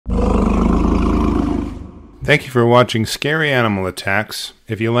Thank you for watching Scary Animal Attacks.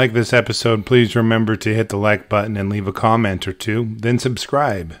 If you like this episode, please remember to hit the like button and leave a comment or two, then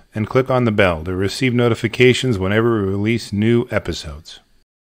subscribe and click on the bell to receive notifications whenever we release new episodes.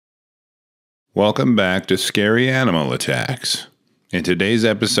 Welcome back to Scary Animal Attacks. In today's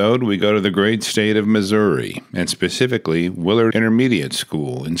episode, we go to the great state of Missouri, and specifically Willard Intermediate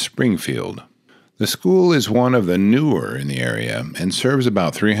School in Springfield. The school is one of the newer in the area and serves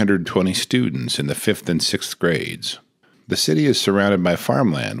about 320 students in the 5th and 6th grades. The city is surrounded by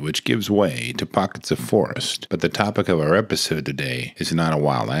farmland, which gives way to pockets of forest, but the topic of our episode today is not a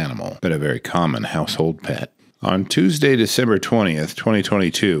wild animal, but a very common household pet. On Tuesday, December 20th,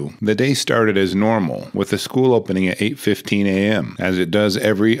 2022, the day started as normal, with the school opening at 8:15 a.m., as it does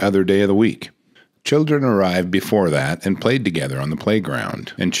every other day of the week. Children arrived before that and played together on the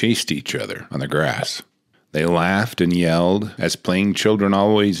playground and chased each other on the grass. They laughed and yelled, as playing children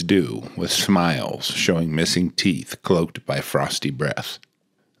always do, with smiles showing missing teeth cloaked by frosty breath.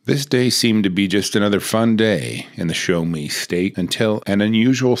 This day seemed to be just another fun day in the show-me state until an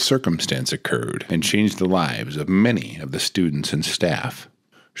unusual circumstance occurred and changed the lives of many of the students and staff.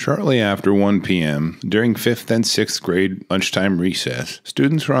 Shortly after 1 p.m., during 5th and 6th grade lunchtime recess,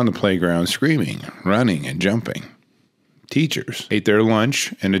 students were on the playground screaming, running, and jumping. Teachers ate their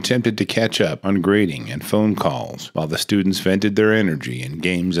lunch and attempted to catch up on grading and phone calls while the students vented their energy in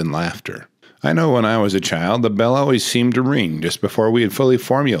games and laughter. I know when I was a child, the bell always seemed to ring just before we had fully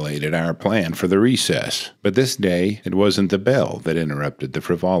formulated our plan for the recess, but this day it wasn't the bell that interrupted the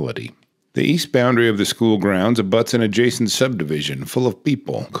frivolity. The east boundary of the school grounds abuts an adjacent subdivision full of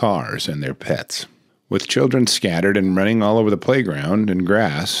people, cars, and their pets. With children scattered and running all over the playground and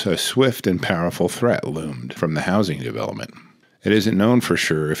grass, a swift and powerful threat loomed from the housing development. It isn't known for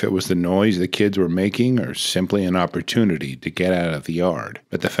sure if it was the noise the kids were making or simply an opportunity to get out of the yard,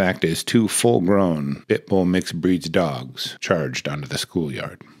 but the fact is 2 full-grown Pitbull mixed breeds dogs charged onto the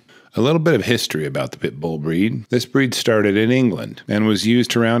schoolyard. A little bit of history about the Pitbull breed. This breed started in England and was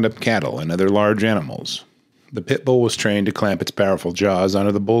used to round up cattle and other large animals. The Pitbull was trained to clamp its powerful jaws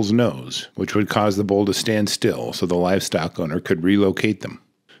onto the bull's nose, which would cause the bull to stand still so the livestock owner could relocate them.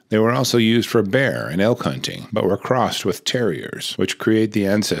 They were also used for bear and elk hunting, but were crossed with terriers, which create the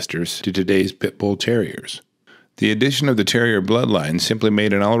ancestors to today's Pitbull terriers. The addition of the terrier bloodline simply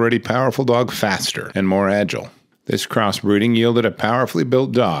made an already powerful dog faster and more agile. This crossbreeding yielded a powerfully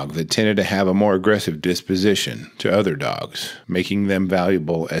built dog that tended to have a more aggressive disposition to other dogs, making them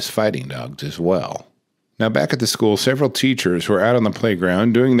valuable as fighting dogs as well. Now back at the school, several teachers were out on the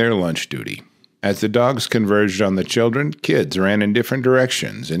playground doing their lunch duty. As the dogs converged on the children, kids ran in different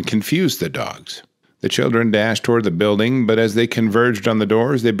directions and confused the dogs. The children dashed toward the building, but as they converged on the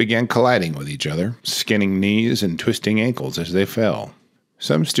doors, they began colliding with each other, skinning knees and twisting ankles as they fell.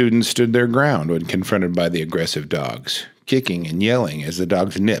 Some students stood their ground when confronted by the aggressive dogs, kicking and yelling as the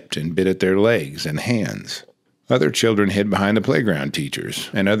dogs nipped and bit at their legs and hands. Other children hid behind the playground teachers,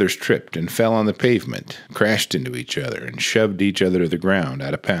 and others tripped and fell on the pavement, crashed into each other, and shoved each other to the ground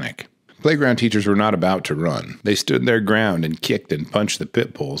out of panic. Playground teachers were not about to run. They stood their ground and kicked and punched the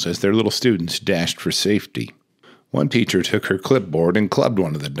Pitbulls as their little students dashed for safety. One teacher took her clipboard and clubbed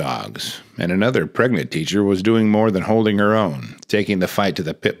one of the dogs, and another pregnant teacher was doing more than holding her own, taking the fight to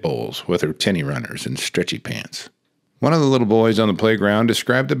the Pitbulls with her tinny runners and stretchy pants. One of the little boys on the playground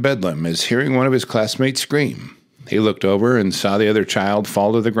described the bedlam as hearing one of his classmates scream. He looked over and saw the other child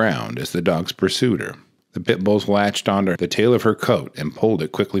fall to the ground as the dogs pursued her. The Pitbulls latched onto the tail of her coat and pulled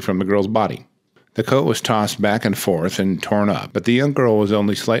it quickly from the girl's body. The coat was tossed back and forth and torn up, but the young girl was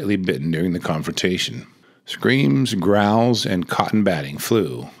only slightly bitten during the confrontation. Screams, growls, and cotton batting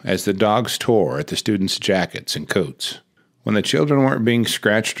flew as the dogs tore at the students' jackets and coats. When the children weren't being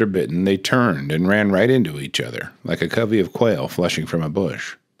scratched or bitten, they turned and ran right into each other, like a covey of quail flushing from a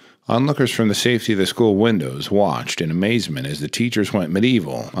bush. Onlookers from the safety of the school windows watched in amazement as the teachers went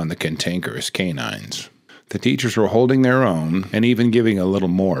medieval on the cantankerous canines. The teachers were holding their own and even giving a little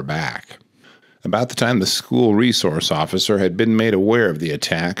more back. About the time the school resource officer had been made aware of the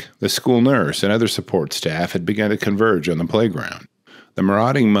attack, the school nurse and other support staff had begun to converge on the playground. The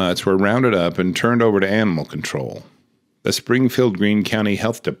marauding mutts were rounded up and turned over to animal control. The Springfield Greene County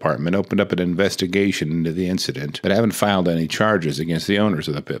Health Department opened up an investigation into the incident, but haven't filed any charges against the owners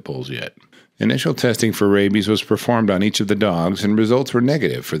of the Pitbulls yet. Initial testing for rabies was performed on each of the dogs, and results were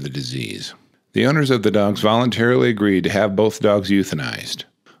negative for the disease. The owners of the dogs voluntarily agreed to have both dogs euthanized.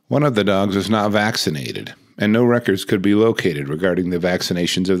 One of the dogs was not vaccinated, and no records could be located regarding the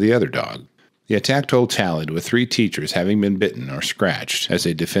vaccinations of the other dog. The attack toll tallied with 3 teachers having been bitten or scratched as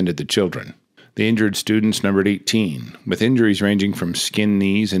they defended the children. The injured students numbered 18, with injuries ranging from skinned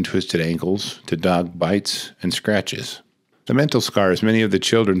knees and twisted ankles to dog bites and scratches. The mental scars many of the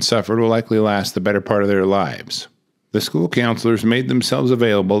children suffered will likely last the better part of their lives. The school counselors made themselves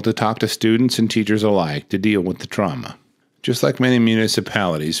available to talk to students and teachers alike to deal with the trauma. Just like many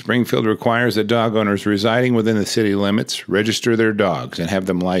municipalities, Springfield requires that dog owners residing within the city limits register their dogs and have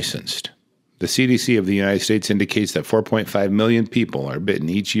them licensed. The CDC of the United States indicates that 4.5 million people are bitten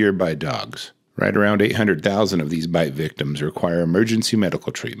each year by dogs. Right around 800,000 of these bite victims require emergency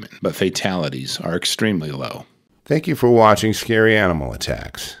medical treatment, but fatalities are extremely low. Thank you for watching Scary Animal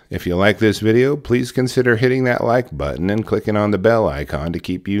Attacks. If you like this video, please consider hitting that like button and clicking on the bell icon to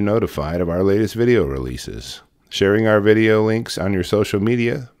keep you notified of our latest video releases. Sharing our video links on your social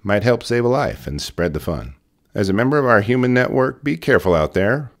media might help save a life and spread the fun. As a member of our human network, be careful out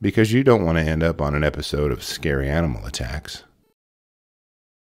there, because you don't want to end up on an episode of Scary Animal Attacks.